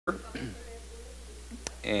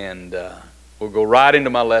and we'll go right into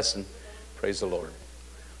my lesson. Praise the Lord.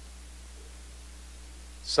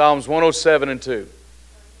 Psalms 107 and 2.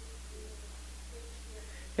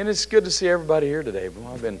 And it's good to see everybody here today.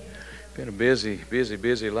 Well, I've been a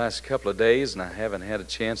busy last couple of days, and I haven't had a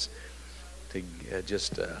chance to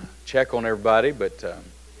just check on everybody. But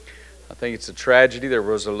I think it's a tragedy. There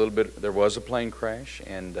was a plane crash,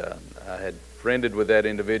 and I had friended with that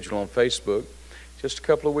individual on Facebook just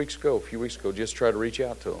a few weeks ago. Just try to reach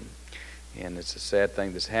out to him, and it's a sad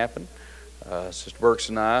thing that's happened. Sister Burks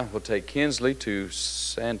and I will take Kinsley to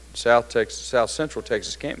South Central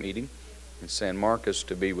Texas camp meeting in San Marcos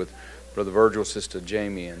to be with Brother Virgil, Sister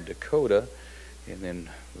Jamie, and Dakota, and then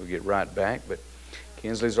we'll get right back. But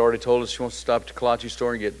Kinsley's already told us she wants to stop at the kolache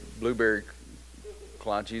store and get blueberry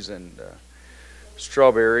kolaches and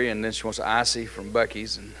strawberry, and then she wants icy from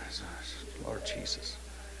Buc-ee's. And Lord Jesus,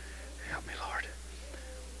 help me, Lord.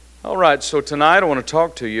 All right, so tonight I want to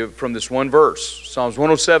talk to you from this one verse, Psalms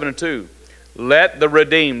 107 and 2. Let the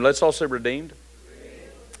redeemed, let's all say redeemed,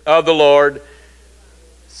 of the Lord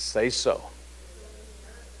say so,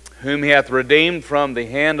 whom He hath redeemed from the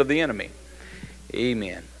hand of the enemy.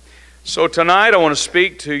 Amen. So tonight I want to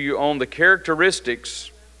speak to you on the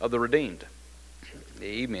characteristics of the redeemed.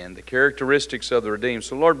 Amen. The characteristics of the redeemed.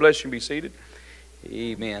 So Lord bless you and be seated.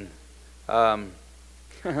 Amen.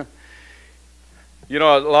 You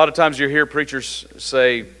know, a lot of times you hear preachers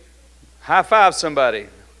say, high five somebody.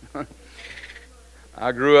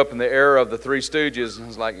 I grew up in the era of the Three Stooges, and I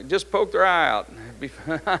was like, just poke their eye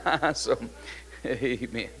out. So,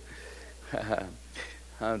 amen.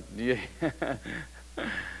 Yeah.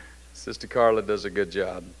 Sister Carla does a good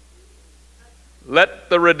job. Let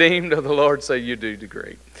the redeemed of the Lord say, you do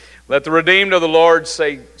great. Let the redeemed of the Lord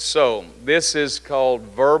say so. This is called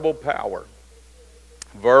verbal power.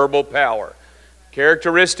 Verbal power.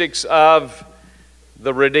 Characteristics of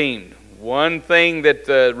the redeemed. One thing that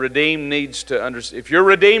the redeemed needs to understand. If you're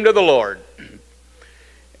redeemed of the Lord,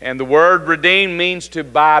 and the word redeemed means to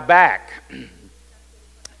buy back.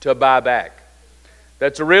 To buy back.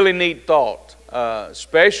 That's a really neat thought.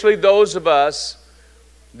 Especially those of us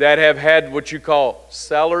that have had what you call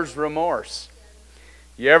seller's remorse.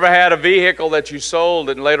 You ever had a vehicle that you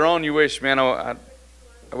sold and later on you wish, man, I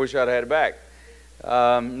wish I'd had it back.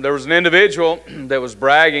 There was an individual that was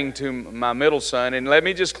bragging to my middle son, and let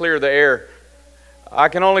me just clear the air. I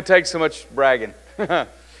can only take so much bragging. I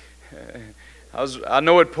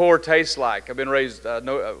know what poor tastes like. I've been raised, I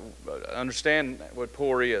understand what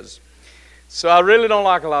poor is. So I really don't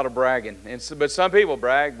like a lot of bragging. But some people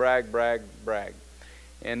brag.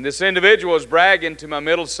 And this individual was bragging to my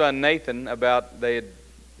middle son, Nathan, about they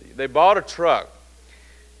bought a truck.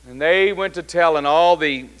 And they went to telling all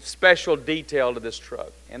the special detail to this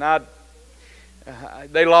truck. And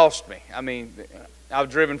they lost me. I mean, I've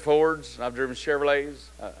driven Fords, I've driven Chevrolets,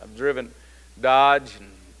 I've driven Dodge and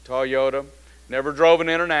Toyota. Never drove an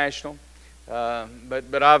International.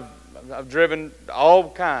 But I've driven all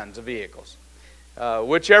kinds of vehicles.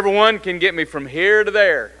 Whichever one can get me from here to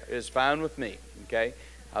there is fine with me. Okay?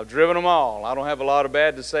 I've driven them all. I don't have a lot of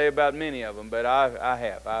bad to say about many of them, but I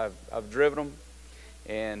have. I've driven them,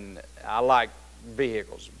 and I like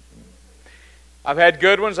vehicles. I've had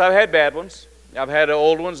good ones. I've had bad ones. I've had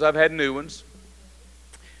old ones. I've had new ones.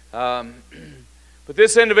 But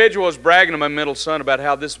this individual was bragging to my middle son about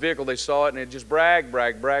how this vehicle, they saw it, and it just brag.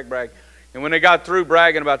 And when they got through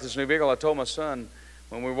bragging about this new vehicle, I told my son,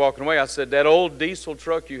 when we were walking away, I said, that old diesel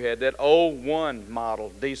truck you had, that 01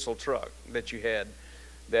 model diesel truck that you had,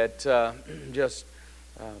 that just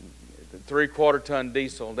 3/4 ton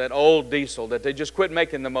diesel, that old diesel that they just quit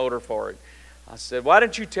making the motor for it. I said, why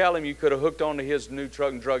didn't you tell him you could have hooked onto his new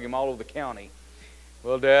truck and drug him all over the county?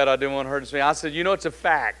 Well, Dad, I didn't want to hurt his feelings. I said, you know, it's a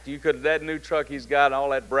fact. You could, that new truck he's got, all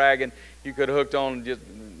that bragging, you could have hooked on, just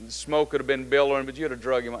smoke could have been billowing, but you'd have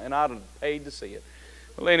drug him, and I'd have paid to see it.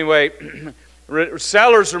 Well, anyway,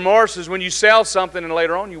 seller's remorse is when you sell something and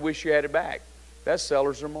later on you wish you had it back. That's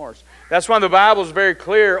seller's remorse. That's why the Bible is very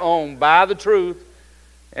clear on buy the truth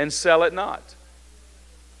and sell it not.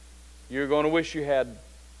 You're going to wish you had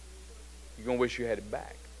it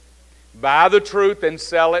back. Buy the truth and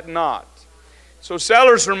sell it not. So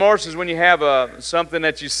seller's remorse is when you have something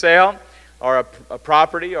that you sell, or a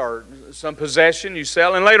property or some possession you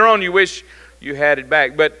sell, and later on you wish you had it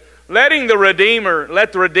back. But let the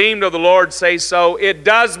redeemed of the Lord say so. It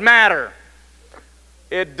does matter.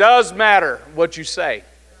 It does matter what you say.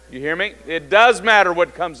 You hear me? It does matter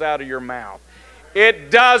what comes out of your mouth. It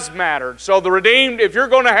does matter. So the redeemed, if you're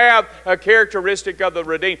going to have a characteristic of the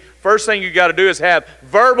redeemed, first thing you got to do is have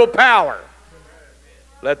verbal power.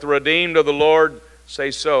 Let the redeemed of the Lord say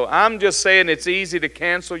so. I'm just saying it's easy to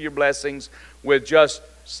cancel your blessings with just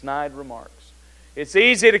snide remarks. It's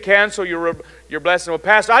easy to cancel your blessing with,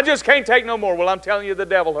 Pastor, I just can't take no more. Well, I'm telling you, the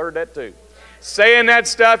devil heard that too. Saying that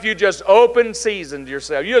stuff, you just open seasoned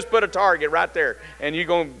yourself. You just put a target right there, and you're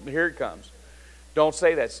going, here it comes. Don't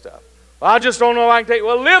say that stuff. Well, I just don't know if I can take it.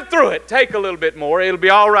 Well, live through it. Take a little bit more. It'll be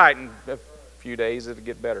all right. In a few days, it'll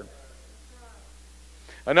get better.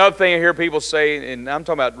 Another thing I hear people say, and I'm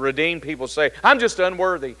talking about redeemed people say, I'm just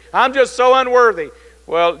unworthy. I'm just so unworthy.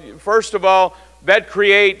 Well, first of all, that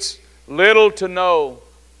creates little to no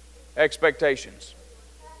expectations.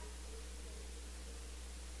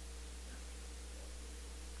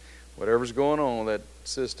 Whatever's going on with that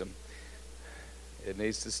system, it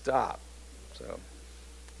needs to stop. So,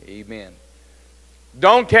 amen.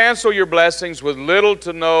 Don't cancel your blessings with little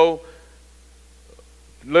to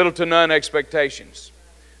none expectations.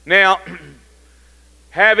 Now,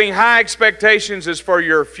 having high expectations is for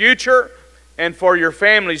your future and for your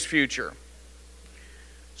family's future.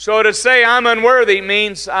 So to say I'm unworthy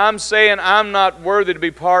means I'm saying I'm not worthy to be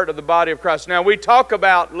part of the body of Christ. Now we talk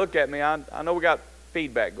about, look at me, I know we got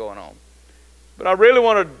feedback going on. But I really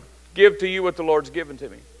want to give to you what the Lord's given to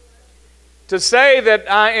me. To say that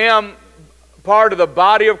I am part of the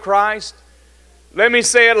body of Christ, let me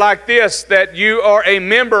say it like this, that you are a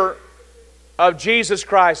member of Jesus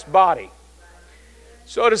Christ's body.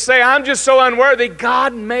 So to say I'm just so unworthy,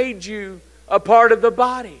 God made you a part of the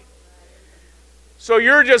body. So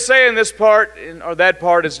you're just saying this part or that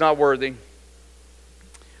part is not worthy.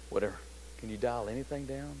 Whatever. Can you dial anything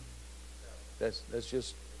down? That's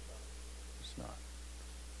just, it's not.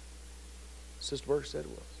 Sister Burke said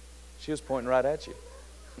it was. She was pointing right at you.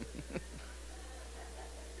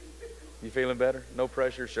 You feeling better? No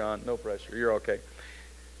pressure, Sean. No pressure. You're okay.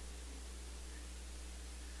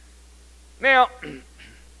 Now,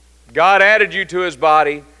 God added you to His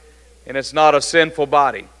body, and it's not a sinful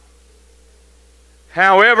body.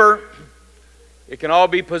 However, it can all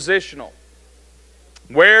be positional.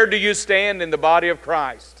 Where do you stand in the body of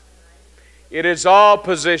Christ? It is all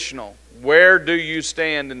positional. Where do you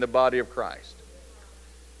stand in the body of Christ?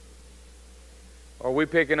 Are we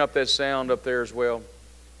picking up that sound up there as well?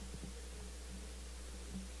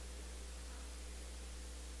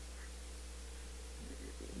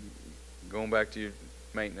 Going back to your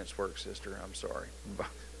maintenance work, sister, I'm sorry.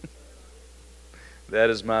 That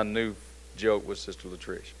is my new joke with Sister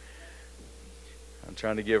Latrice. I'm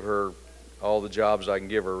trying to give her all the jobs I can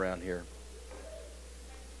give her around here.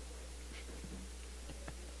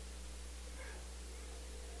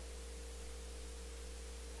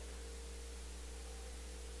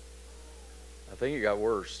 I think it got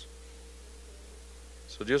worse.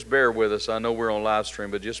 So just bear with us. I know we're on live stream,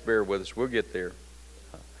 but just bear with us. We'll get there.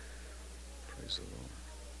 Praise the Lord.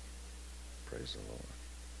 Praise the Lord.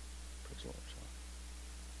 Praise the Lord.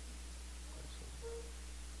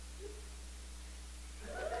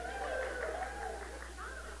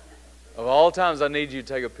 Of all times I need you to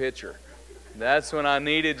take a picture. That's when I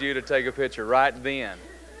needed you to take a picture, right then.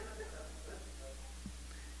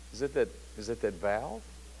 Is it that valve?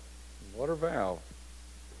 Water valve.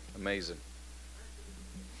 Amazing.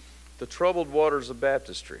 The troubled waters of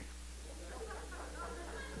baptistry.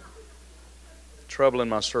 Trouble in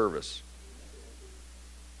my service.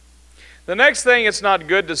 The next thing it's not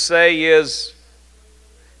good to say is,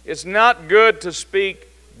 it's not good to speak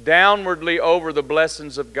downwardly over the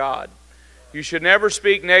blessings of God. You should never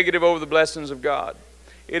speak negative over the blessings of God.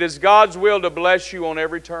 It is God's will to bless you on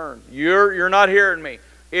every turn. You're not hearing me.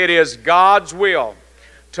 It is God's will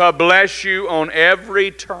to bless you on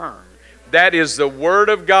every turn. That is the Word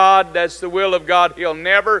of God. That's the will of God. He'll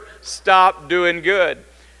never stop doing good.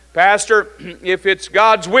 Pastor, if it's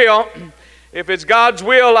God's will,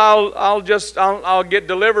 I'll get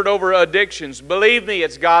delivered over addictions. Believe me,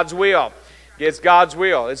 it's God's will. It's God's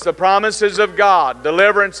will. It's the promises of God.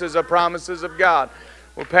 Deliverance is the promises of God.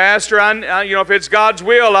 Well, Pastor, if it's God's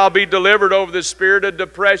will, I'll be delivered over the spirit of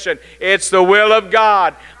depression. It's the will of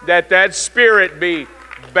God that spirit be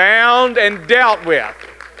bound and dealt with.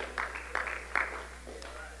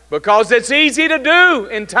 Because it's easy to do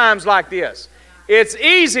in times like this. It's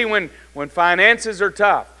easy when finances are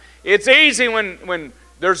tough. It's easy when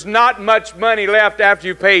there's not much money left after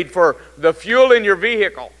you paid for the fuel in your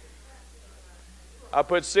vehicle. I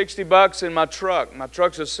put $60 in my truck. My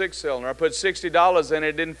truck's a 6-cylinder. I put $60 in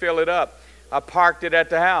it, didn't fill it up. I parked it at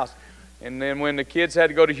the house. And then when the kids had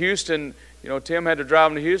to go to Houston, Tim had to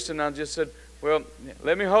drive them to Houston, I just said, well,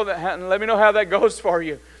 let me know how that goes for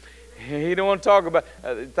you. He didn't want to talk about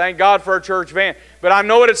thank God for a church van. But I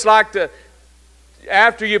know what it's like to,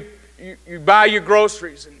 after you buy your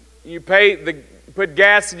groceries and you pay put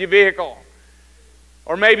gas in your vehicle.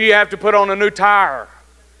 Or maybe you have to put on a new tire.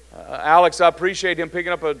 Alex, I appreciate him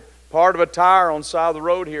picking up a part of a tire on the side of the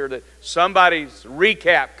road here that somebody's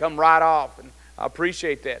recap come right off. And I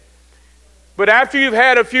appreciate that. But after you've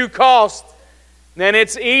had a few costs, then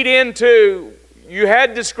it's eat into, you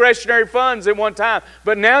had discretionary funds at one time,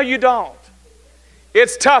 but now you don't.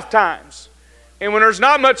 It's tough times. And when there's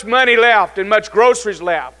not much money left and much groceries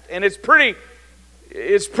left, and it's pretty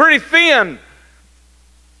thin,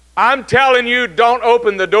 I'm telling you, don't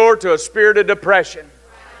open the door to a spirit of depression.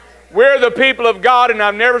 We're the people of God, and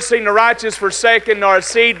I've never seen the righteous forsaken nor a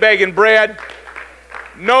seed begging bread.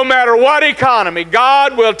 No matter what economy,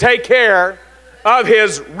 God will take care of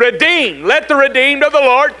His redeemed. Let the redeemed of the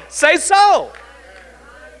Lord say so.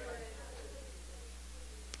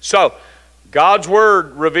 So, God's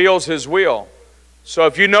Word reveals His will. So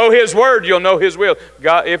if you know His Word, you'll know His will.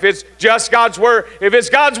 God, if it's just God's Word, if it's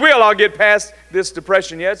God's will, I'll get past this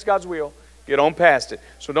depression. Yeah, it's God's will. Get on past it.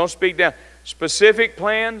 So don't speak down. Specific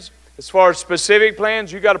plans, as far as specific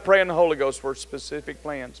plans, you've got to pray in the Holy Ghost for specific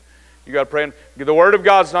plans. You've got to pray. The Word of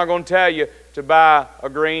God's not going to tell you to buy a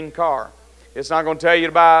green car. It's not going to tell you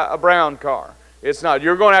to buy a brown car. It's not.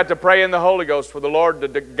 You're going to have to pray in the Holy Ghost for the Lord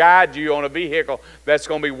to guide you on a vehicle that's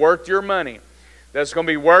going to be worth your money, that's going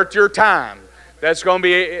to be worth your time, that's going to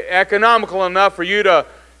be economical enough for you to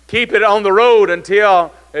keep it on the road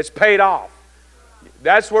until it's paid off.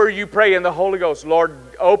 That's where you pray in the Holy Ghost. Lord,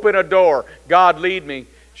 open a door. God, lead me.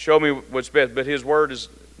 Show me what's best. But His Word is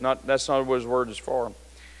not, that's not what His Word is for.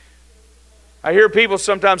 I hear people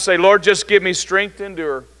sometimes say, Lord, just give me strength to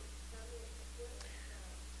endure.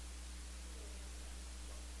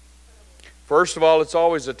 First of all, it's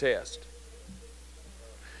always a test.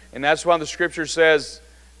 And that's why the Scripture says,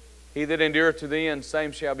 He that endureth to the end,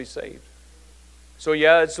 same shall be saved. So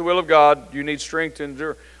yeah, it's the will of God. You need strength to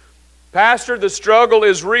endure. Pastor, the struggle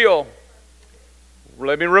is real.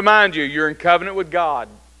 Let me remind you, you're in covenant with God.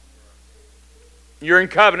 You're in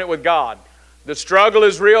covenant with God. The struggle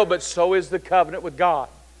is real, but so is the covenant with God.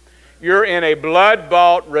 You're in a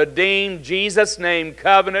blood-bought, redeemed, Jesus-named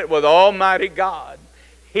covenant with Almighty God.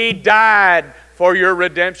 He died for your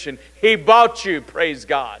redemption. He bought you, praise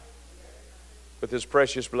God, with His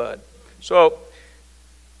precious blood. So,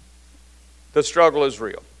 the struggle is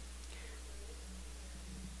real.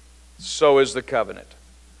 So is the covenant.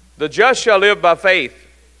 The just shall live by faith.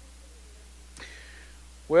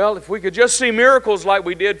 Well, if we could just see miracles like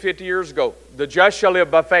we did 50 years ago, the just shall live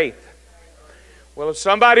by faith. Well, if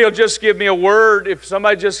somebody will just give me a word, if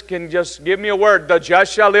somebody can just give me a word, the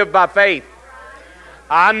just shall live by faith.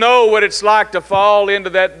 I know what it's like to fall into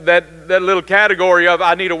that little category of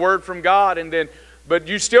I need a word from God, but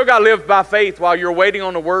you still got to live by faith while you're waiting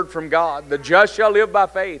on a word from God. The just shall live by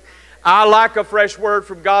faith. I like a fresh word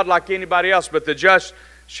from God like anybody else, but the just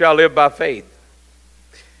shall live by faith.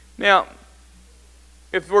 Now,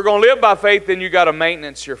 if we're going to live by faith, then you got to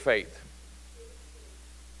maintenance your faith.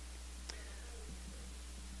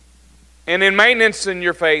 And in maintenance in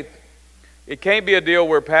your faith, it can't be a deal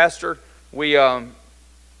where, Pastor, we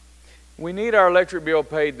need our electric bill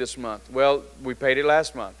paid this month. Well, we paid it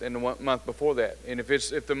last month and the month before that. And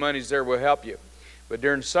if the money's there, we'll help you. But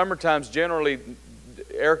during summer times, generally,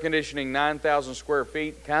 air conditioning 9,000 square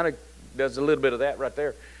feet kind of does a little bit of that right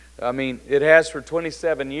there. I mean, it has for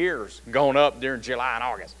 27 years gone up during July and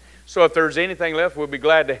August. So if there's anything left, we'll be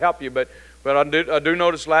glad to help you. But I do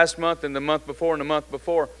notice last month and the month before and the month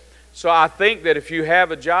before. So I think that if you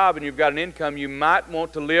have a job and you've got an income, you might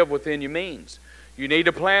want to live within your means. You need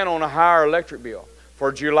to plan on a higher electric bill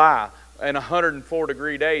for July and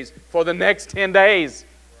 104-degree days for the next 10 days.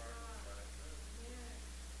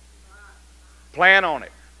 Plan on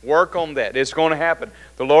it. Work on that. It's going to happen.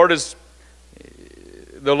 The Lord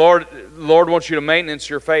wants you to maintenance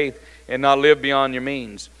your faith and not live beyond your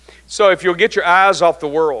means. So if you'll get your eyes off the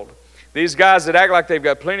world, these guys that act like they've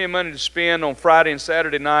got plenty of money to spend on Friday and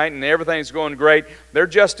Saturday night and everything's going great, they're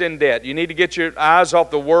just in debt. You need to get your eyes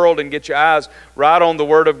off the world and get your eyes right on the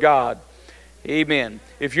Word of God. Amen.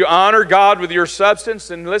 If you honor God with your substance,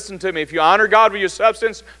 then listen to me, if you honor God with your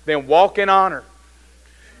substance, then walk in honor.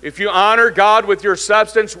 If you honor God with your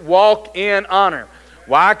substance, walk in honor.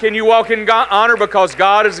 Why can you walk in honor? Because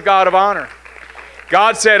God is a God of honor.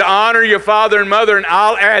 God said, honor your father and mother and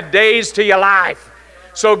I'll add days to your life.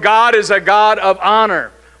 So God is a God of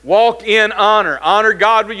honor. Walk in honor. Honor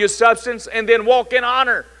God with your substance and then walk in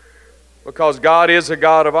honor. Because God is a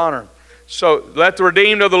God of honor. So let the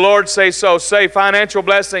redeemed of the Lord say so. Say, financial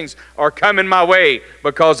blessings are coming my way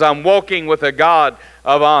because I'm walking with a God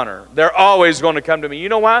of honor. They're always going to come to me. You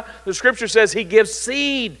know why? The Scripture says He gives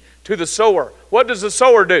seed to the sower. What does the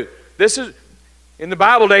sower do? In the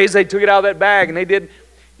Bible days, they took it out of that bag, and they did.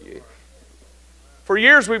 For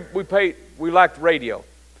years, we liked radio.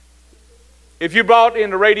 If you bought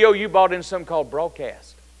into radio, you bought into something called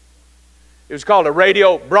broadcast. It was called a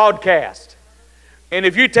radio broadcast. And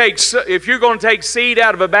if you're going to take seed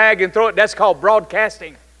out of a bag and throw it, that's called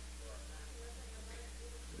broadcasting.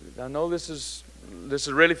 I know this is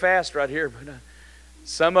really fast right here, but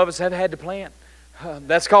some of us have had to plant.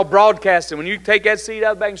 That's called broadcasting. When you take that seed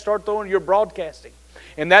out of the bag and start throwing, you're broadcasting.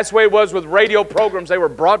 And that's the way it was with radio programs. They were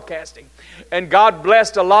broadcasting. And God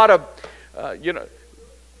blessed a lot of,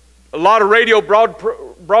 radio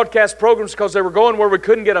broadcast programs because they were going where we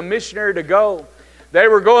couldn't get a missionary to go. They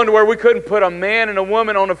were going to where we couldn't put a man and a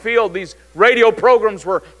woman on a field. These radio programs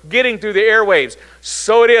were getting through the airwaves.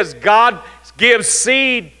 So it is. God gives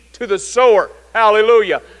seed to the sower.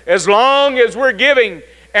 Hallelujah. As long as we're giving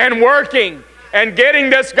and working and getting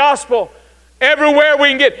this gospel everywhere we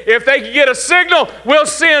can get. If they can get a signal, we'll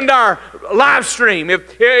send our live stream.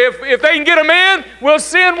 If they can get a man, we'll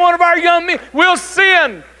send one of our young men.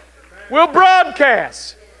 We'll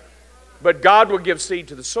broadcast. But God will give seed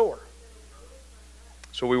to the sower.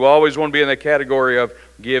 So we will always want to be in that category of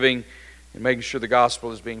giving and making sure the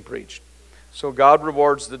gospel is being preached. So God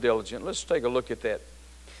rewards the diligent. Let's take a look at that.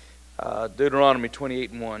 Deuteronomy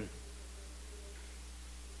 28:1.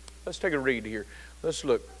 Let's take a read here. Let's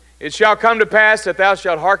look. It shall come to pass that thou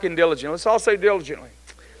shalt hearken diligently. Let's all say diligently.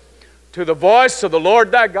 To the voice of the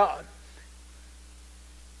Lord thy God.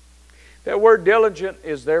 That word diligent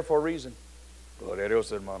is there for a reason. Gloria a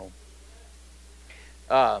Dios, hermano.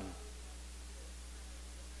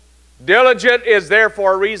 Diligent is there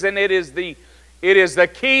for a reason. It is the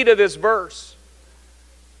key to this verse.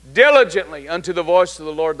 Diligently unto the voice of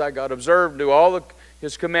the Lord thy God. Observe, do all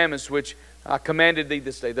His commandments which I commanded thee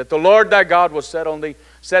this day. That the Lord thy God will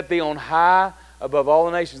set thee on high above all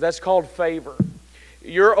the nations. That's called favor.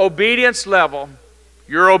 Your obedience level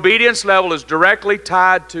is directly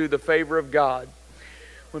tied to the favor of God.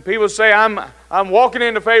 When people say, I'm walking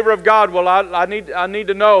in the favor of God, well, I need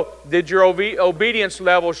to know that your obedience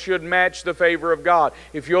level should match the favor of God.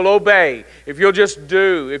 If you'll obey, if you'll just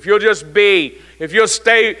do, if you'll just be, if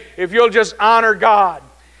you'll just honor God,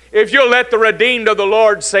 if you'll let the redeemed of the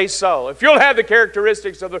Lord say so, if you'll have the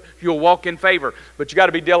characteristics you'll walk in favor. But you got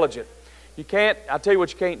to be diligent. I'll tell you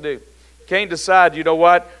what you can't do. You can't decide, you know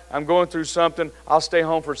what, I'm going through something, I'll stay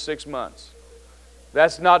home for 6 months.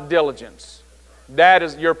 That's not diligence. That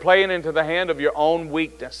is, you're playing into the hand of your own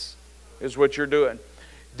weakness, is what you're doing.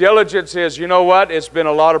 Diligence is, you know what, it's been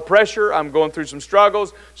a lot of pressure, I'm going through some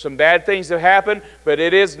struggles, some bad things have happened, but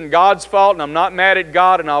it isn't God's fault, and I'm not mad at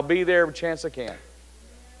God, and I'll be there every chance I can.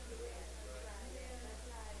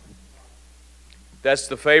 That's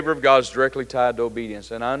the favor of God is directly tied to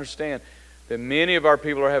obedience. And I understand that many of our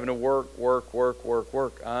people are having to work.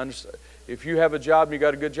 I understand. If you have a job and you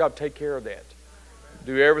got a good job, take care of that.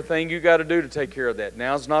 Do everything you got to do to take care of that.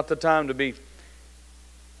 Now's not the time to be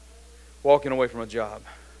walking away from a job.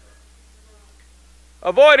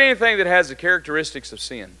 Avoid anything that has the characteristics of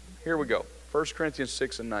sin. Here we go. 1 Corinthians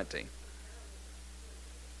 6:19.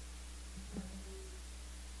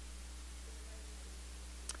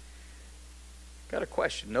 Got a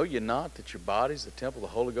question. Know ye not that your body is the temple of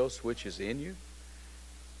the Holy Ghost which is in you?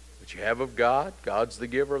 Which you have of God. God's the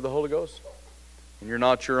giver of the Holy Ghost. And you're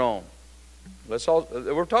not your own. We're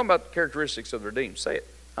talking about the characteristics of the redeemed. Say it.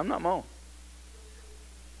 I'm not my own.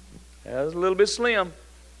 That's a little bit slim.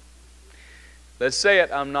 Let's say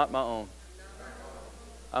it. I'm not my own.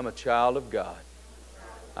 I'm a child of God.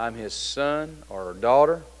 I'm His son or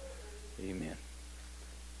daughter. Amen.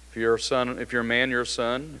 If you're a son, if you're a man, you're a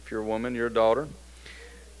son. If you're a woman, you're a daughter.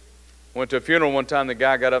 Went to a funeral one time. The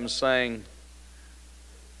guy got up and sang,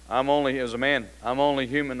 as a man, I'm only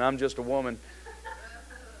human. I'm just a woman.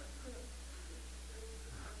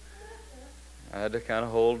 I had to kind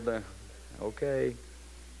of hold, okay.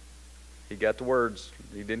 He got the words.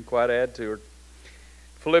 He didn't quite add to it.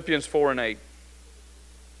 Philippians 4:8.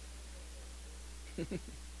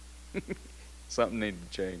 Something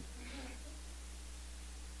needed to change.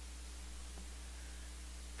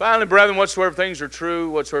 Finally, brethren, whatsoever things are true,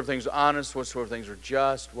 whatsoever things are honest, whatsoever things are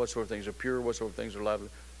just, whatsoever things are pure, whatsoever things are lovely,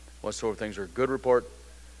 whatsoever things are good report,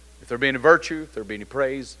 if there be any virtue, if there be any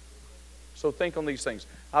praise. So think on these things.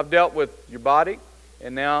 I've dealt with your body,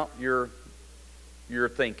 and now your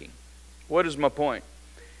thinking. What is my point?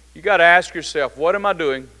 You got to ask yourself, what am I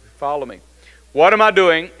doing? Follow me. What am I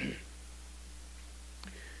doing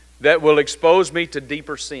that will expose me to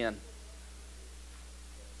deeper sin?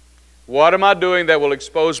 What am I doing that will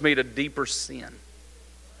expose me to deeper sin?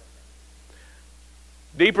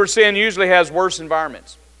 Deeper sin usually has worse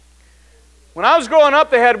environments. When I was growing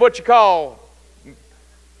up, they had what you call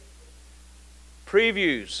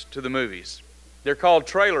previews to the movies. They're called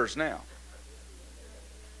trailers now.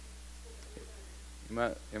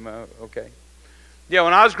 Am I okay? Yeah,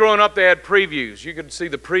 when I was growing up, they had previews. You could see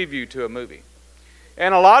the preview to a movie.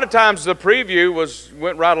 And a lot of times the preview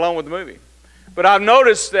went right along with the movie. But I've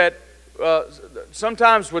noticed that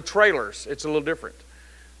sometimes with trailers, it's a little different.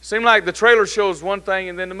 It seems like the trailer shows one thing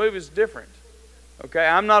and then the movie's different. Okay,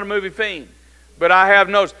 I'm not a movie fiend, but I have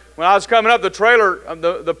noticed when I was coming up, the trailer,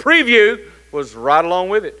 the preview was right along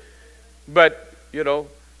with it. But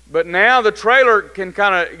now the trailer can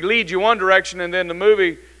kind of lead you one direction, and then the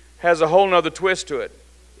movie has a whole nother twist to it.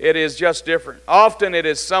 It is just different. Often it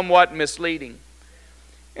is somewhat misleading.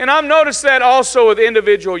 And I've noticed that also with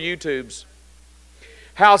individual YouTubes.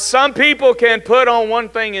 How some people can put on one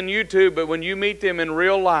thing in YouTube, but when you meet them in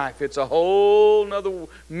real life, it's a whole nother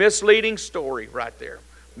misleading story right there.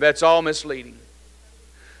 That's all misleading.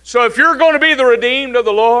 So if you're going to be the redeemed of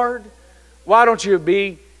the Lord, why don't you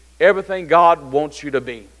be everything God wants you to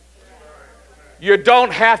be? You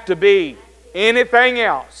don't have to be anything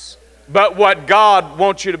else but what God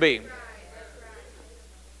wants you to be.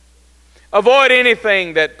 Avoid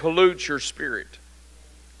anything that pollutes your spirit,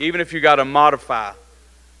 even if you got to modify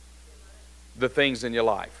the things in your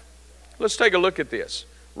life. Let's take a look at this.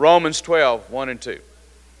 Romans 12, 1 and 2.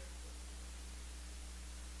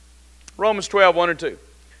 Romans 12, 1 and 2.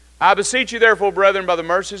 I beseech you therefore, brethren, by the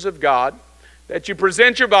mercies of God, that you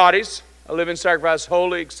present your bodies a living sacrifice,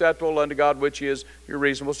 holy, acceptable unto God, which is your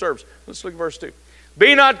reasonable service. Let's look at verse 2.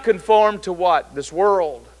 Be not conformed to what? This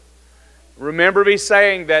world. Remember me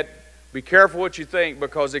saying that be careful what you think,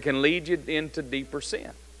 because it can lead you into deeper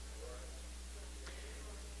sin.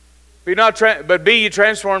 But be ye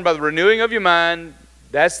transformed by the renewing of your mind.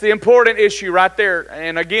 That's the important issue right there.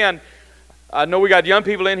 And again, I know we got young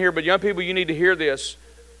people in here, but young people, you need to hear this.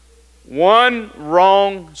 One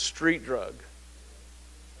wrong street drug,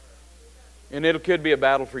 and it could be a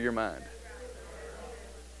battle for your mind.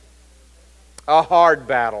 A hard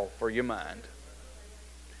battle for your mind.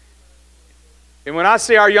 And when I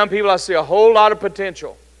see our young people, I see a whole lot of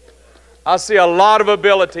potential. I see a lot of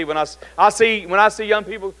ability. When I see young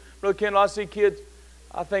people, Brother Kendall, I see kids,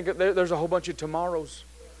 I think there's a whole bunch of tomorrows.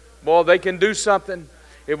 Boy, they can do something.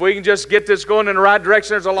 If we can just get this going in the right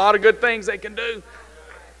direction, there's a lot of good things they can do.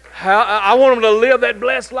 I want them to live that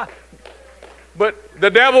blessed life. But the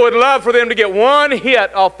devil would love for them to get one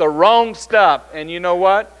hit off the wrong stuff. And you know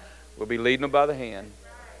what? We'll be leading them by the hand.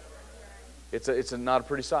 It's not a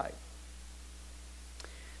pretty sight.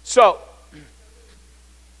 So,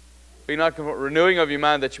 be not renewing of your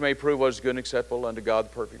mind, that you may prove what is good and acceptable unto God, the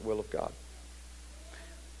perfect will of God.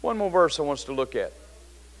 One more verse I want us to look at.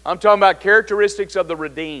 I'm talking about characteristics of the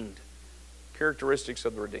redeemed. Characteristics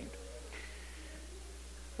of the redeemed.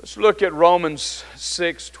 Let's look at Romans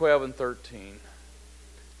 6, 12 and 13.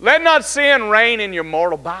 Let not sin reign in your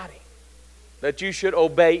mortal body, that you should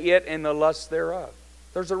obey it in the lust thereof.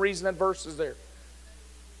 There's a reason that verse is there.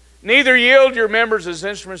 Neither yield your members as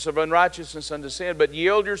instruments of unrighteousness unto sin, but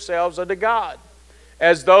yield yourselves unto God,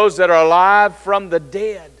 as those that are alive from the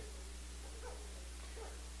dead.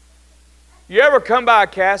 You ever come by a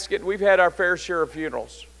casket? We've had our fair share of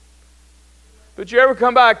funerals. But you ever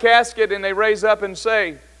come by a casket and they raise up and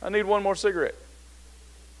say, I need one more cigarette?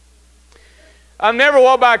 I've never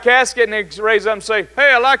walked by a casket and they raise up and say,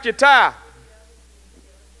 hey, I like your tie.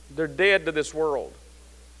 They're dead to this world.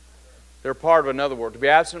 They're part of another world. To be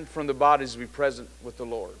absent from the body is to be present with the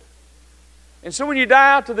Lord. And so when you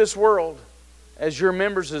die out to this world, as your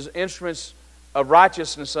members as instruments of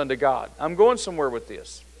righteousness unto God. I'm going somewhere with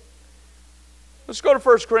this. Let's go to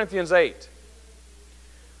 1 Corinthians 8.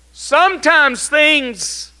 Sometimes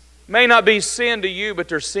things may not be sin to you, but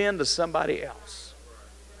they're sin to somebody else.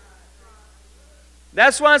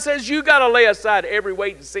 That's why it says you got to lay aside every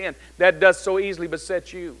weight and sin that does so easily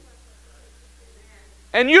beset you.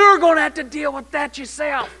 And you're going to have to deal with that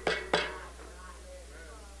yourself.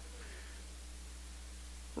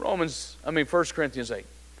 1 Corinthians 8.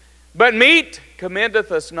 But meat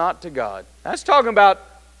commendeth us not to God. That's talking about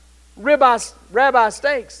rabbi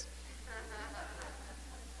steaks.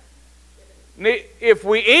 If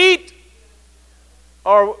we eat,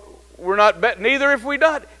 or we're not, neither if we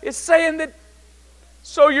not. It's saying that,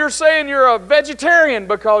 so you're saying you're a vegetarian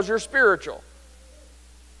because you're spiritual.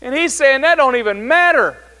 And he's saying that don't even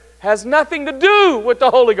matter. Has nothing to do with the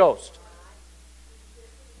Holy Ghost.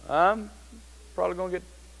 I'm probably going to get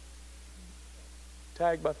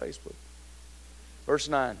tagged by Facebook. Verse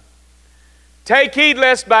 9. Take heed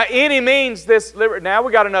lest by any means this liberty. Now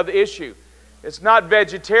we got another issue. It's not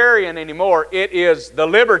vegetarian anymore. It is the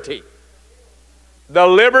liberty. The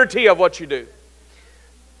liberty of what you do.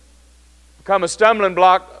 Become a stumbling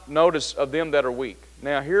block, notice, of them that are weak.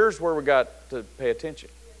 Now, here's where we got to pay attention.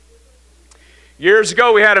 Years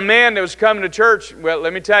ago, we had a man that was coming to church. Well,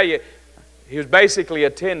 let me tell you, he was basically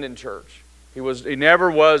attending church. He never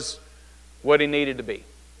was what he needed to be.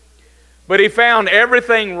 But he found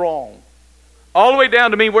everything wrong. All the way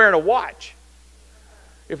down to me wearing a watch.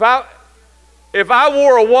 If I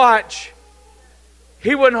wore a watch,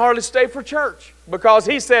 he wouldn't hardly stay for church. Because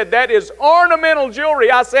he said, that is ornamental jewelry.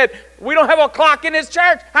 I said, we don't have a clock in this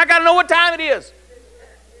church. I got to know what time it is.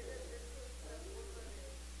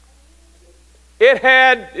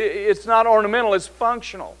 It's not ornamental, it's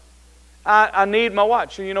functional. I need my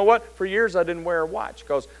watch. And you know what? For years I didn't wear a watch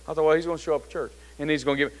because I thought, well, he's going to show up at church and he's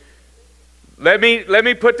going to give it. Let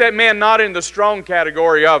me put that man not in the strong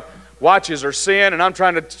category of watches are sin and I'm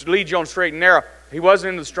trying to lead you on straight and narrow. He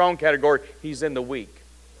wasn't in the strong category. He's in the weak.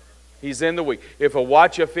 He's in the weak. If a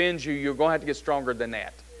watch offends you, you're going to have to get stronger than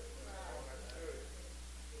that.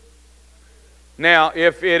 Now,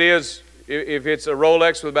 if it's a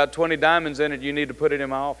Rolex with about 20 diamonds in it, you need to put it in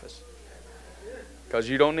my office. Because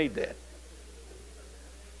you don't need that.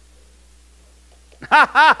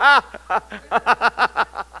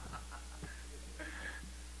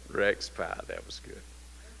 Rex pie, that was good.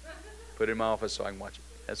 Put it in my office so I can watch it.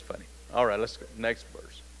 That's funny. All right, let's go. Next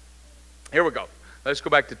verse. Here we go. Let's go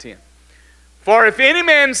back to 10. For if any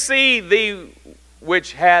man see thee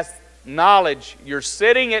which hath knowledge, you're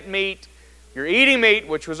sitting at meat, you're eating meat,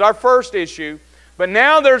 which was our first issue, but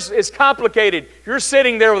now it's complicated. You're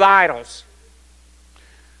sitting there with idols.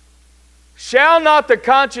 Shall not the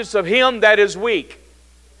conscience of him that is weak?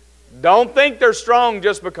 Don't think they're strong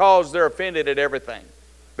just because they're offended at everything.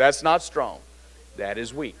 That's not strong. That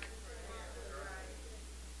is weak.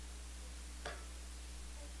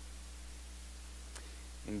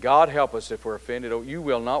 And God help us if we're offended. You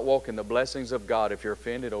will not walk in the blessings of God if you're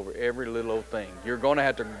offended over every little old thing. You've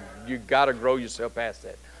got to grow yourself past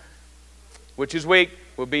that. Which is weak,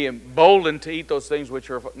 will be emboldened to eat those things which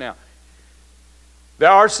are... Now, there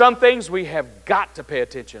are some things we have got to pay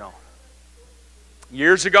attention on.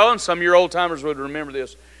 Years ago, and some of your old timers would remember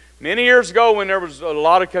this, many years ago when there was a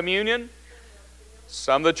lot of communion,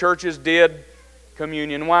 some of the churches did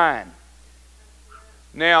communion wine.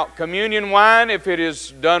 Now, communion wine, if it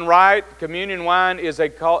is done right, communion wine is a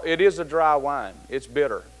dry wine. It's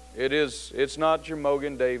bitter. It's not your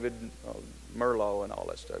Mogan, David, Merlot, and all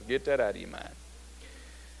that stuff. Get that out of your mind.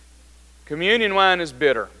 Communion wine is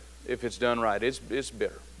bitter if it's done right. It's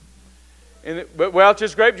bitter. But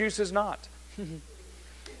Welch's grape juice is not.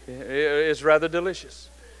 It's rather delicious.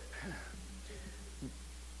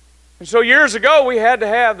 And so years ago, we had to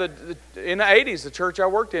have, in the 80s, the church I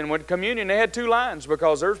worked in, when communion, they had two lines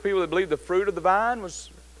because there's people that believed the fruit of the vine was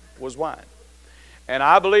wine. And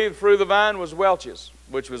I believe the fruit of the vine was Welch's,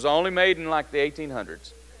 which was only made in like the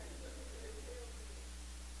 1800s.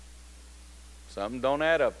 Something don't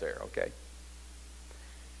add up there, okay?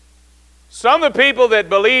 Some of the people that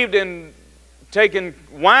believed in taking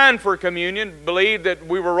wine for communion believed that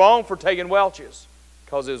we were wrong for taking Welch's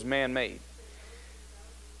because it was man-made.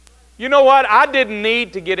 You know what? I didn't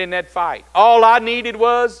need to get in that fight. All I needed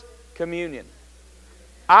was communion.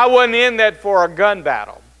 I wasn't in that for a gun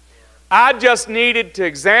battle. I just needed to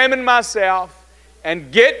examine myself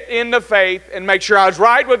and get in the faith and make sure I was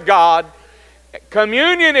right with God.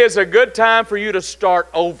 Communion is a good time for you to start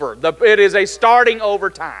over. It is a starting over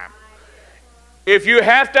time. If you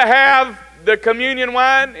have to have the communion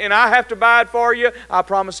wine and I have to buy it for you, I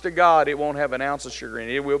promise to God it won't have an ounce of sugar in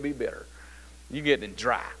it. It will be bitter. You get it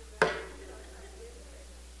dry.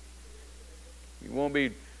 You won't be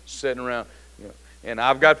sitting around. And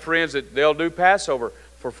I've got friends that they'll do Passover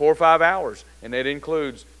for 4 or 5 hours, and that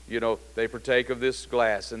includes, they partake of this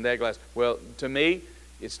glass and that glass. Well, to me,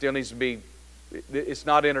 it still needs to be, it's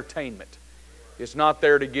not entertainment. It's not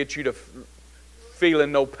there to get you to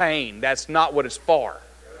feeling no pain. That's not what it's for.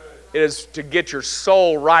 It is to get your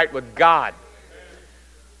soul right with God.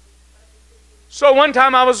 So one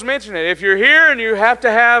time I was mentioning it. If you're here and you have to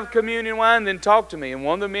have communion wine, then talk to me. And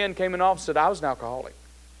one of the men came in the office and said, I was an alcoholic.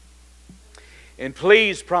 And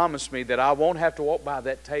please promise me that I won't have to walk by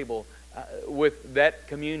that table with that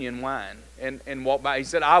communion wine and walk by. He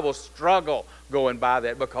said, I will struggle going by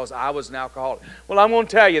that because I was an alcoholic. Well, I'm going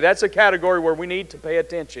to tell you, that's a category where we need to pay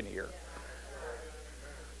attention here.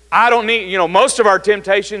 I don't need, most of our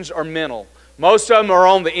temptations are mental. Most of them are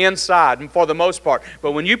on the inside, for the most part.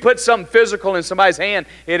 But when you put something physical in somebody's hand,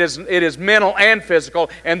 it is mental and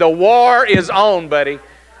physical, and the war is on, buddy.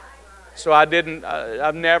 So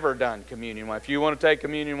I've never done communion wine. If you want to take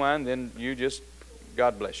communion wine, then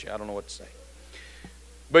God bless you. I don't know what to say.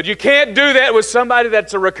 But you can't do that with somebody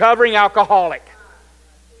that's a recovering alcoholic.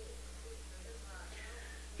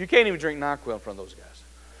 You can't even drink NyQuil in front of those guys.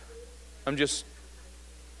 That's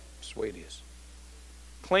the way it is.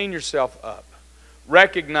 Clean yourself up.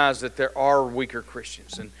 Recognize that there are weaker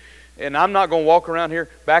Christians. And I'm not going to walk around here.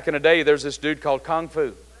 Back in the day, there's this dude called Kung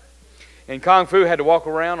Fu. And Kung Fu had to walk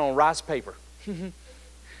around on rice paper.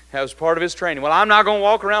 That was part of his training. Well, I'm not going to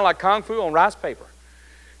walk around like Kung Fu on rice paper.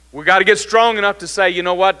 We've got to get strong enough to say, you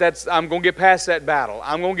know what, I'm going to get past that battle.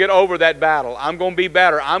 I'm going to get over that battle. I'm going to be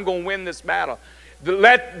better. I'm going to win this battle.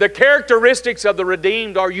 The characteristics of the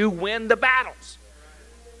redeemed are you win the battles.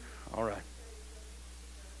 All right.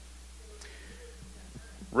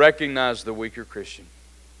 Recognize the weaker Christian.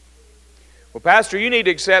 Well, Pastor, you need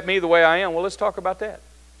to accept me the way I am. Well, let's talk about that.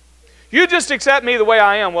 You just accept me the way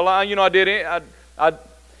I am. Well, I did it.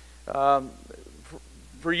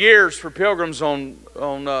 For years, for pilgrims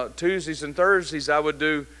on Tuesdays and Thursdays, I would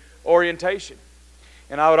do orientation.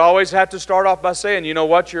 And I would always have to start off by saying, you know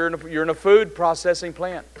what, you're in a food processing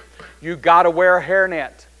plant. You got to wear a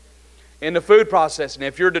hairnet in the food processing.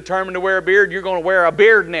 If you're determined to wear a beard, you're going to wear a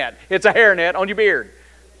beard net. It's a hairnet on your beard.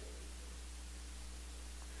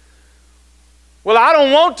 Well, I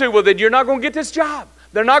don't want to. Well, then you're not going to get this job.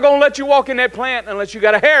 They're not going to let you walk in that plant unless you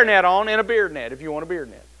got a hairnet on and a beard net, if you want a beard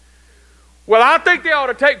net. Well, I think they ought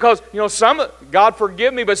to take, because, God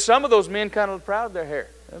forgive me, but some of those men kind of proud of their hair.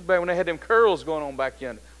 That's back when they had them curls going on back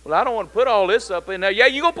yonder. Well, I don't want to put all this up in there. Yeah,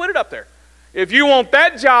 you're going to put it up there. If you want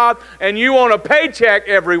that job and you want a paycheck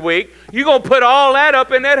every week, you're going to put all that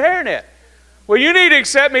up in that hairnet. Well, you need to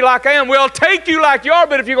accept me like I am. Well, I'll take you like you are,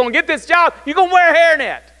 but if you're going to get this job, you're going to wear a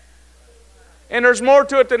hairnet. And there's more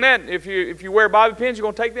to it than that. If you wear bobby pins, you're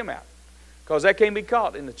going to take them out, because that can't be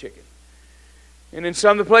caught in the chicken. And in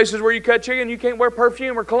some of the places where you cut chicken, you can't wear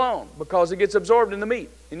perfume or cologne because it gets absorbed in the meat.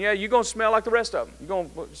 And yeah, you're going to smell like the rest of them. You're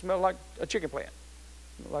going to smell like a chicken plant.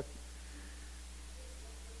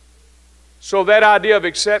 So that idea of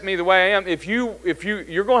accept me the way I am,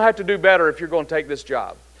 you're going to have to do better if you're going to take this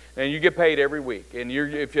job. And you get paid every week. And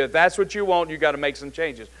if that's what you want, you've got to make some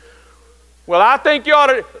changes. Well, I think you ought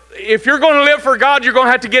to, if you're going to live for God, you're going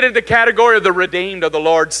to have to get into the category of the redeemed of the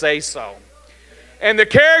Lord say so. And the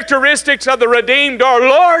characteristics of the redeemed are,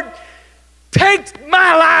 Lord, take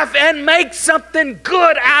my life and make something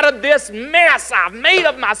good out of this mess I've made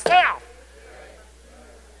of myself.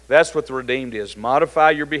 That's what the redeemed is.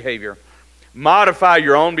 Modify your behavior. Modify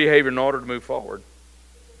your own behavior in order to move forward.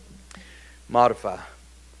 Modify.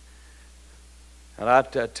 And I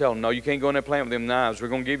tell them, no, you can't go in that plant with them knives. We're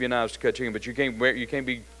going to give you knives to cut chicken, but you can't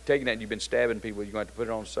be taking that and you've been stabbing people. You're going to have to put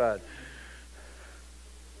it on the side.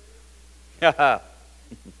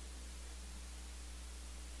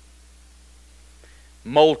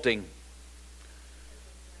 Molting.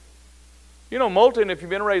 Molting, if you've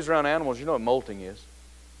been raised around animals, you know what molting is.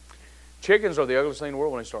 Chickens are the ugliest thing in the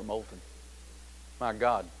world when they start molting. My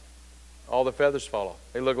God. All the feathers fall off.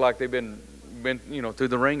 They look like they've been through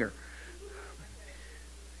the ringer.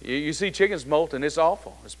 You see chickens molting, it's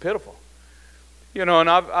awful. It's pitiful. And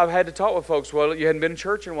I've had to talk with folks, well, you hadn't been in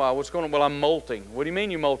church in a while. What's going on? Well, I'm molting. What do you mean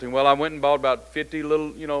you're molting? Well, I went and bought about 50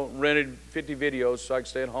 rented 50 videos so I could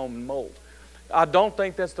stay at home and molt. I don't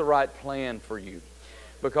think that's the right plan for you.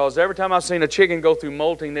 Because every time I've seen a chicken go through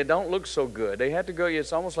molting, they don't look so good. They have to go,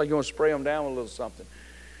 it's almost like you want to spray them down with a little something.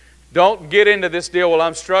 Don't get into this deal, well,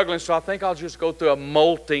 I'm struggling, so I think I'll just go through a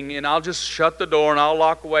molting and I'll just shut the door and I'll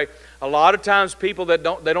lock away. A lot of times people they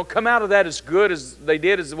don't come out of that as good as they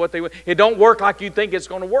did as what they went. It don't work like you think it's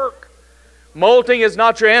going to work. Molting is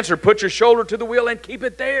not your answer. Put your shoulder to the wheel and keep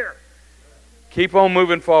it there. Keep on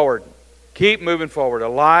moving forward. Keep moving forward. A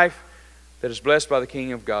life that is blessed by the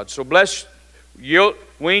King of God. So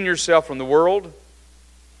wean yourself from the world.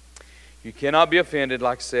 You cannot be offended,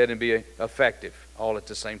 like I said, and be effective all at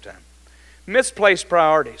the same time. Misplaced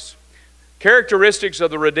priorities. Characteristics of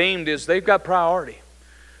the redeemed is they've got priority.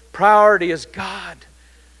 Priority is God.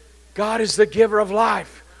 God is the giver of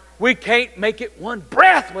life. We can't make it one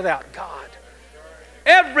breath without God.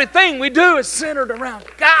 Everything we do is centered around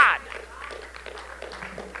God.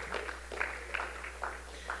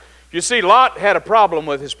 You see, Lot had a problem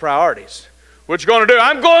with his priorities. What you going to do?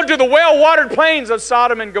 I'm going to the well-watered plains of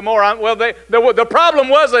Sodom and Gomorrah. Well, the problem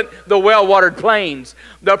wasn't the well-watered plains.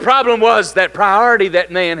 The problem was that priority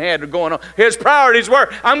that man had going on. His priorities were,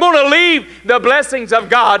 I'm going to leave the blessings of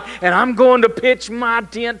God and I'm going to pitch my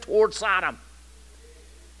tent toward Sodom.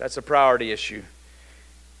 That's a priority issue.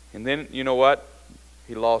 And then, you know what?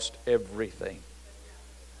 He lost everything.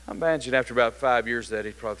 I imagine after about 5 years that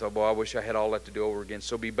he probably thought, boy, I wish I had all that to do over again.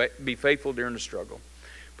 So be faithful during the struggle.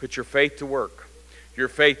 Put your faith to work. Your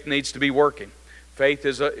faith needs to be working. Faith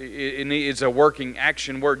is a working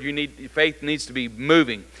action word. Faith needs to be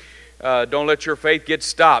moving. Don't let your faith get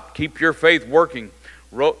stopped. Keep your faith working.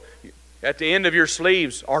 At the end of your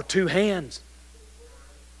sleeves are two hands.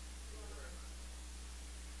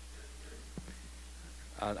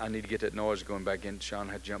 I need to get that noise going back in. Sean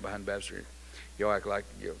had to jump behind the baptistry. You'll act like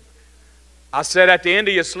you. I said at the end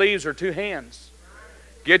of your sleeves are two hands.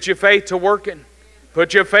 Get your faith to working.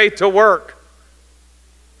 Put your faith to work.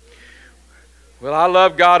 Well, I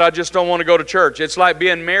love God. I just don't want to go to church. It's like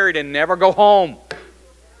being married and never go home.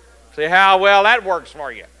 See how well that works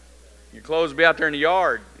for you. Your clothes will be out there in the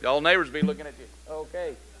yard. All neighbors will be looking at you.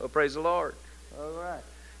 Okay. Well, praise the Lord. All right.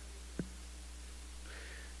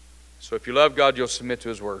 So if you love God, you'll submit to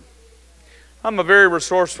His Word. I'm a very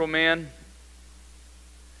resourceful man,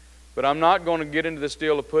 but I'm not going to get into this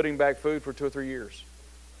deal of putting back food for 2 or 3 years.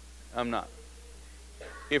 I'm not.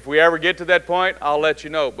 If we ever get to that point, I'll let you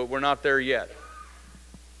know, but we're not there yet.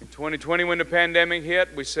 In 2020, when the pandemic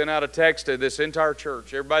hit, we sent out a text to this entire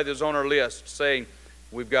church, everybody that's on our list, saying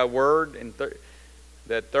we've got word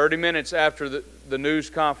that 30 minutes after the news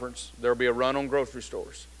conference, there'll be a run on grocery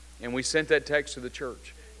stores. And we sent that text to the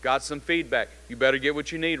church. Got some feedback. You better get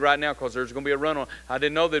what you need right now because there's going to be a run on. I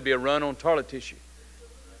didn't know there'd be a run on toilet tissue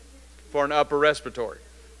for an upper respiratory.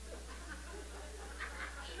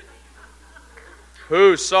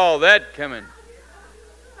 Who saw that coming?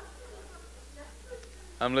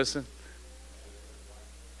 I'm listening.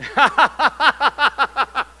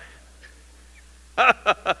 That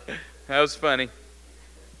was funny.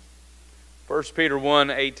 1 Peter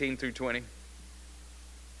 1:18 through 20. If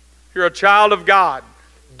you're a child of God,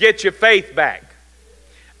 get your faith back.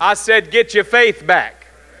 I said get your faith back.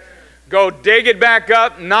 Go dig it back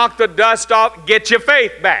up, knock the dust off, get your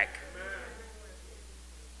faith back.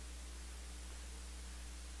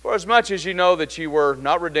 For as much as you know that you were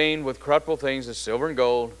not redeemed with corruptible things as silver and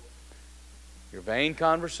gold, your vain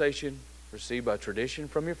conversation received by tradition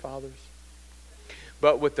from your fathers,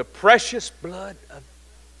 but with the precious blood of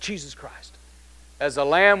Jesus Christ, as a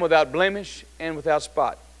lamb without blemish and without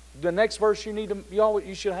spot. The next verse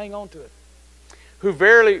you should hang on to it. Who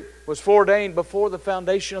verily was foreordained before the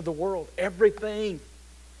foundation of the world. Everything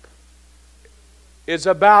is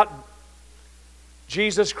about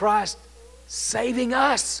Jesus Christ saving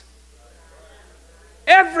us.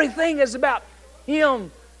 Everything is about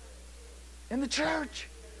Him and the church.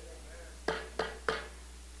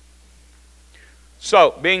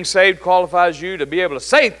 So, being saved qualifies you to be able to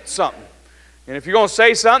say something. And if you're going to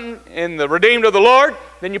say something in the redeemed of the Lord,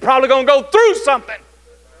 then you're probably going to go through something.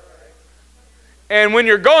 And when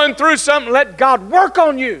you're going through something, let God work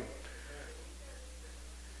on you.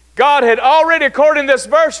 God had already, according to this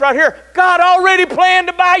verse right here, God already planned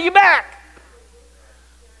to buy you back.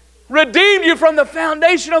 Redeemed you from the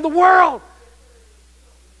foundation of the world.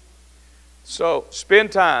 So,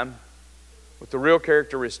 spend time with the real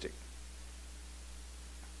characteristic.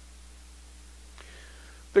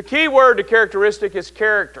 The key word to characteristic is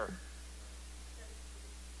character.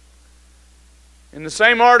 In the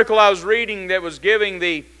same article I was reading that was giving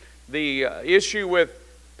the issue with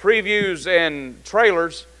previews and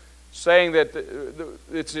trailers, saying that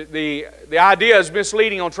the idea is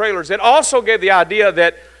misleading on trailers, it also gave the idea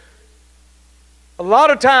that a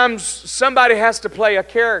lot of times somebody has to play a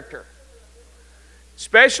character.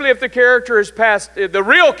 Especially if the character is passed, if the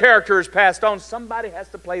real character is passed on, somebody has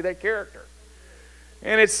to play that character.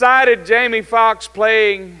 And it cited Jamie Foxx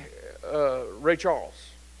playing Ray Charles.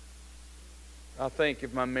 I think,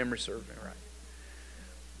 if my memory serves me right.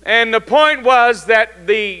 And the point was that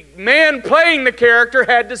the man playing the character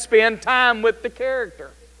had to spend time with the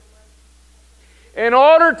character. In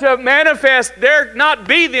order to manifest not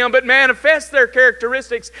be them, but manifest their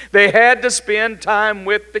characteristics, they had to spend time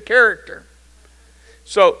with the character.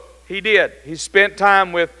 So, he did. He spent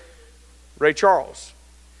time with Ray Charles.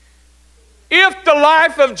 If the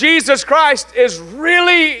life of Jesus Christ is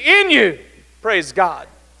really in you, praise God,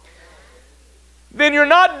 then you're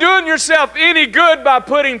not doing yourself any good by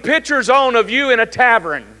putting pictures on of you in a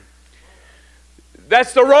tavern.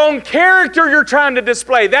 That's the wrong character you're trying to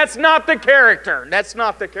display. That's not the character. That's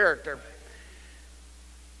not the character.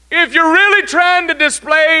 If you're really trying to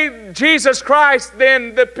display Jesus Christ,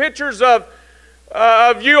 then the pictures of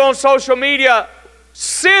you on social media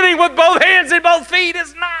sitting with both hands and both feet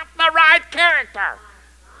is not the right character.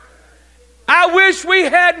 I wish we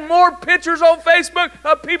had more pictures on Facebook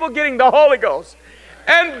of people getting the Holy Ghost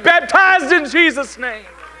and baptized in Jesus' name.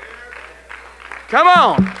 Come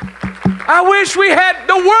on. I wish we had,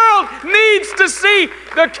 the world needs to see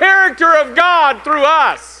the character of God through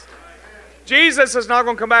us. Jesus is not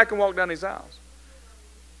going to come back and walk down these aisles.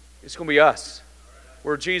 It's going to be us.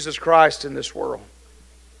 We're Jesus Christ in this world.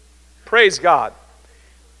 Praise God.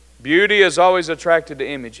 Beauty is always attracted to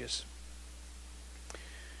images.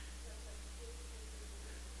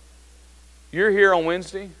 You're here on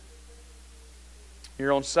Wednesday.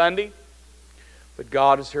 You're on Sunday. But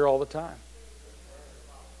God is here all the time.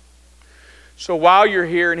 So while you're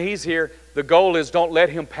here and He's here, the goal is don't let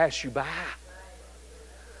Him pass you by.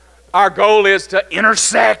 Our goal is to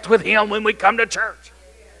intersect with Him when we come to church.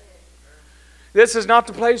 This is not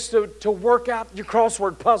the place to work out your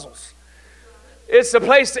crossword puzzles. It's the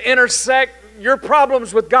place to intersect your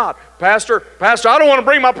problems with God. Pastor, I don't want to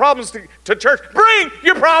bring my problems to church. Bring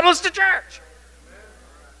your problems to church.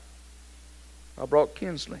 I brought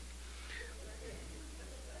Kinsley.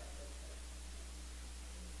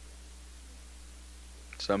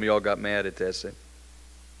 Some of y'all got mad at that.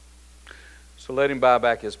 So let him buy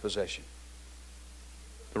back his possession.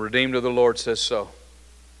 The redeemed of the Lord says so.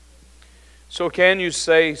 So can you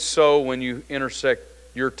say so when you intersect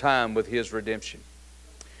your time with His redemption?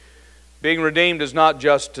 Being redeemed is not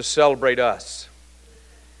just to celebrate us.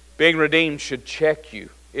 Being redeemed should check you.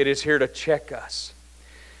 It is here to check us.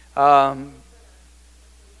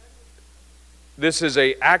 This is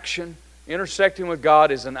an action. Intersecting with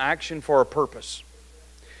God is an action for a purpose.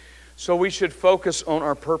 So we should focus on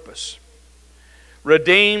our purpose.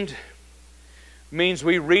 Redeemed means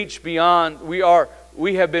we reach beyond,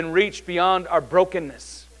 we have been reached beyond our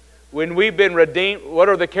brokenness. When we've been redeemed, what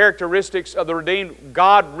are the characteristics of the redeemed?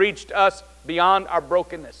 God reached us beyond our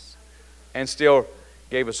brokenness and still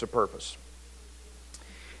gave us a purpose.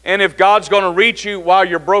 And if God's going to reach you while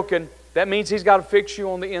you're broken, that means He's got to fix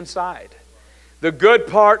you on the inside. The good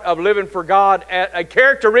part of living for God, a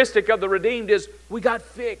characteristic of the redeemed is we got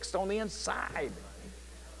fixed on the inside.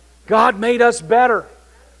 God made us better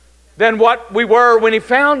than what we were when He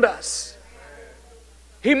found us.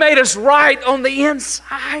 He made us right on the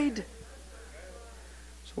inside.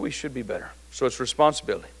 So we should be better. So it's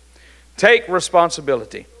responsibility. Take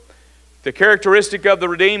responsibility. The characteristic of the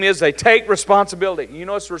redeemed is they take responsibility. You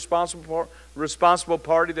know it's the responsible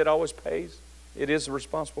party that always pays? It is the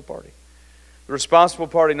responsible party. The responsible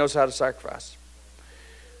party knows how to sacrifice.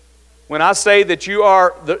 When I say that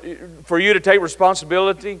for you to take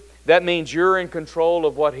responsibility, that means you're in control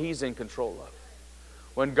of what He's in control of.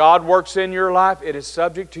 When God works in your life, it is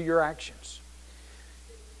subject to your actions.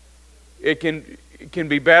 It can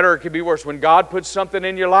be better, it can be worse. When God puts something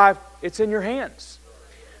in your life, it's in your hands.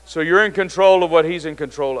 So you're in control of what He's in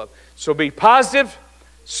control of. So be positive,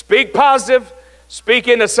 speak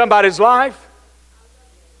into somebody's life.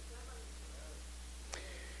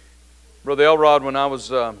 Brother Elrod, when I was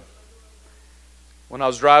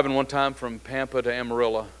driving one time from Pampa to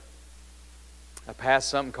Amarillo, I passed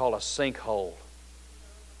something called a sinkhole.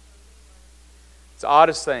 It's the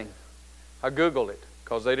oddest thing. I Googled it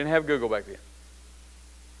because they didn't have Google back then.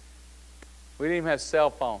 We didn't even have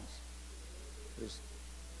cell phones.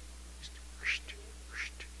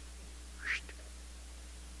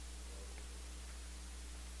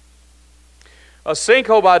 A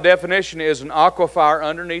sinkhole, by definition, is an aquifer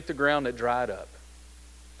underneath the ground that dried up.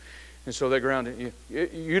 And so that ground,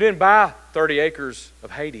 you didn't buy 30 acres of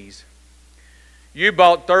Hades. You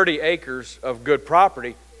bought 30 acres of good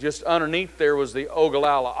property. Just underneath there was the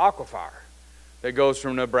Ogallala Aquifer that goes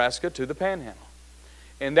from Nebraska to the Panhandle.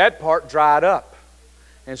 And that part dried up.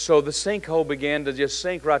 And so the sinkhole began to just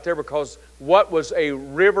sink right there because what was a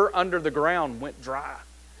river under the ground went dry.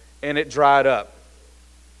 And it dried up.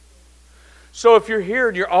 So if you're here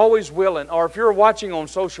and you're always willing, or if you're watching on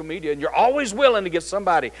social media and you're always willing to give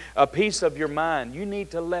somebody a piece of your mind, you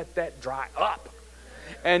need to let that dry up.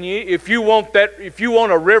 And if you want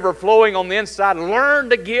a river flowing on the inside, learn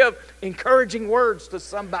to give encouraging words to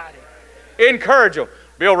somebody. Encourage them.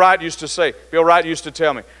 Bill Wright used to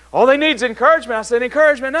tell me, all they need is encouragement. I said,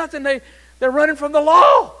 encouragement, nothing. They're running from the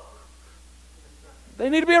law. They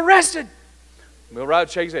need to be arrested. Bill Wright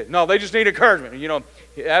shakes his head. No, they just need encouragement. You know,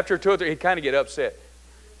 after 2 or 3, he'd kind of get upset.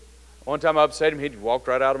 One time I upset him, he'd walk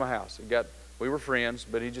right out of my house. We were friends,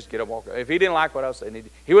 but he'd just get up and walk out. If he didn't like what I was saying,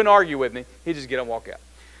 he wouldn't argue with me. He'd just get up and walk out.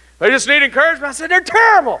 They just need encouragement. I said, they're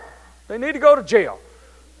terrible. They need to go to jail.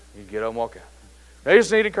 He'd get up and walk out. They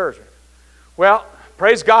just need encouragement. Well,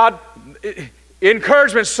 praise God,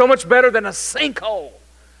 encouragement is so much better than a sinkhole.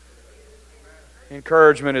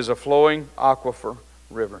 Encouragement is a flowing aquifer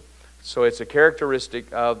river. So it's a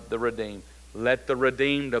characteristic of the redeemed. Let the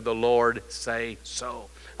redeemed of the Lord say so.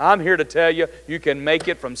 I'm here to tell you, you can make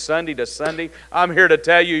it from Sunday to Sunday. I'm here to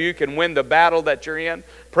tell you, you can win the battle that you're in.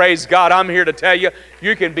 Praise God. I'm here to tell you,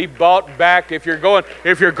 you can be bought back if you're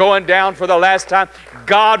going down for the last time.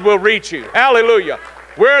 God will reach you. Hallelujah.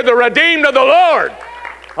 We're the redeemed of the Lord.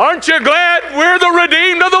 Aren't you glad we're the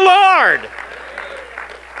redeemed of the Lord?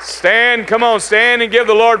 Stand, come on, stand and give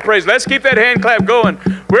the Lord praise. Let's keep that hand clap going.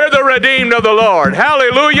 We're the redeemed of the Lord.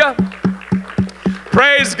 Hallelujah.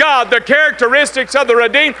 Praise God. The characteristics of the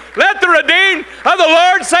redeemed. Let the redeemed of the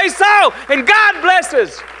Lord say so. And God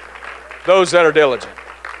blesses those that are diligent.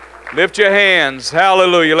 Lift your hands.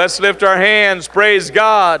 Hallelujah. Let's lift our hands. Praise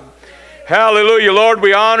God. Hallelujah. Lord,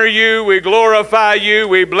 we honor you. We glorify you.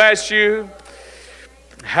 We bless you.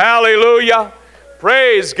 Hallelujah.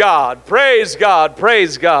 Praise God. Praise God.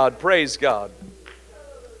 Praise God. Praise God.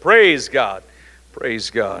 Praise God. Praise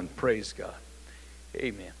God. Praise God.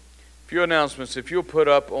 Amen. A few announcements. If you'll put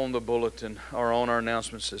up on the bulletin or on our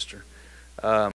announcement, sister.